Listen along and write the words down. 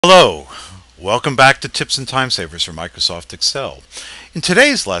Hello, welcome back to Tips and Time Savers for Microsoft Excel. In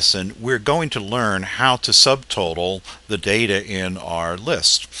today's lesson, we're going to learn how to subtotal the data in our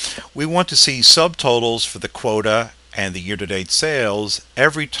list. We want to see subtotals for the quota and the year-to-date sales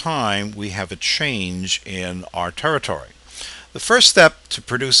every time we have a change in our territory. The first step to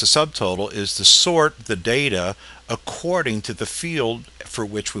produce a subtotal is to sort the data according to the field for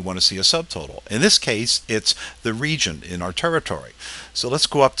which we want to see a subtotal. In this case, it's the region in our territory. So let's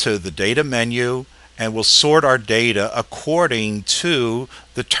go up to the data menu and we'll sort our data according to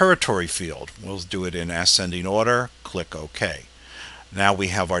the territory field. We'll do it in ascending order, click OK. Now we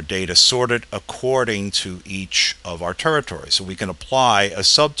have our data sorted according to each of our territories. So we can apply a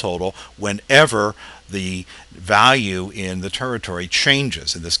subtotal whenever the value in the territory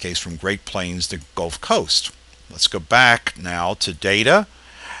changes, in this case from Great Plains to Gulf Coast. Let's go back now to data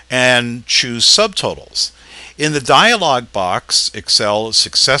and choose subtotals. In the dialog box, Excel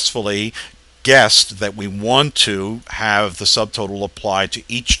successfully guessed that we want to have the subtotal applied to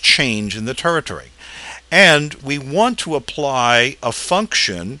each change in the territory. And we want to apply a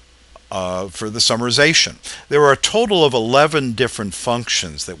function for the summarization. There are a total of 11 different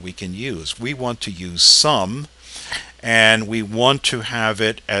functions that we can use. We want to use sum, and we want to have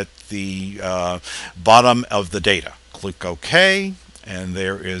it at the bottom of the data. Click OK, and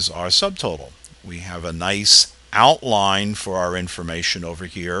there is our subtotal. We have a nice outline for our information over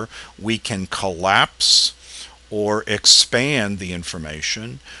here. We can collapse or expand the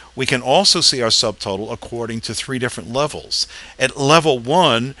information. We can also see our subtotal according to three different levels. At level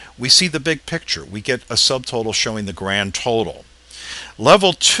 1, we see the big picture. We get a subtotal showing the grand total.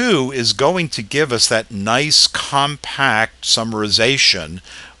 Level 2 is going to give us that nice compact summarization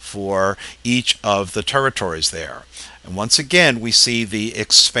for each of the territories there. And once again, we see the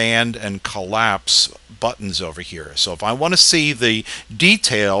expand and collapse buttons over here. So if I want to see the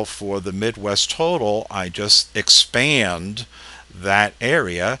detail for the Midwest total, I just expand that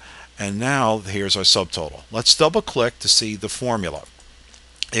area, and now here's our subtotal. Let's double click to see the formula.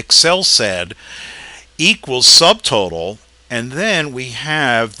 Excel said equals subtotal, and then we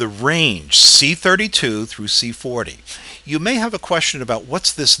have the range C32 through C40. You may have a question about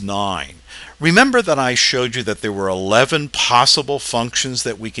what's this 9? Remember that I showed you that there were 11 possible functions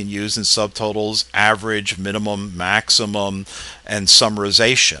that we can use in subtotals: average, minimum, maximum, and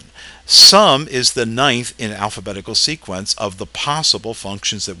summarization. Sum is the 9th in alphabetical sequence of the possible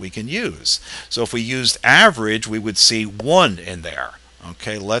functions that we can use. So if we used average, we would see 1 in there.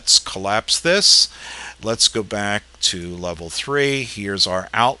 Okay, let's collapse this. Let's go back to level 3. Here's our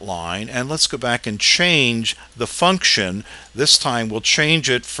outline, and let's go back and change the function. This time we'll change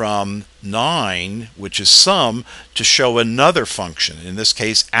it from 9, which is sum, to show another function, in this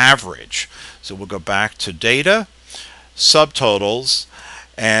case average. So we'll go back to data, subtotals,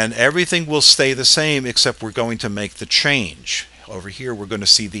 and everything will stay the same except we're going to make the change. Over here we're going to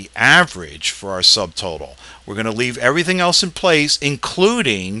see the average for our subtotal. We're going to leave everything else in place,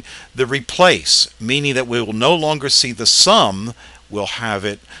 including the replace, meaning that we will no longer see the sum, we'll have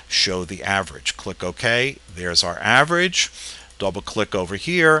it show the average. Click OK. There's our average. Double click over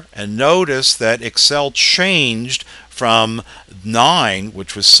here and notice that Excel changed from 9,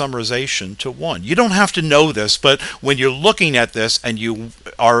 which was summarization, to 1. You don't have to know this, but when you're looking at this and you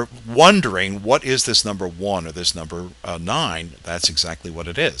are wondering what is this number 1 or this number 9, that's exactly what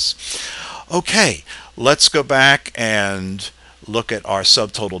it is. Okay, let's go back and look at our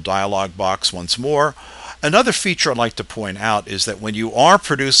subtotal dialog box once more. Another feature I'd like to point out is that when you are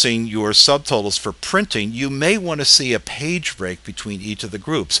producing your subtotals for printing, you may want to see a page break between each of the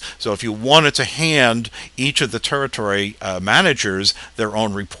groups. So if you wanted to hand each of the territory managers their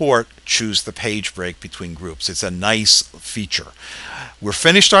own report, choose the page break between groups. It's a nice feature. We're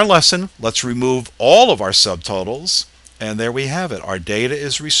finished our lesson. Let's remove all of our subtotals. And there we have it. Our data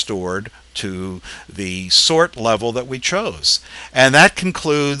is restored to the sort level that we chose. And that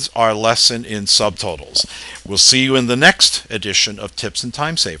concludes our lesson in subtotals. We'll see you in the next edition of Tips and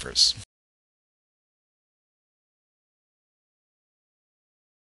Time Savers.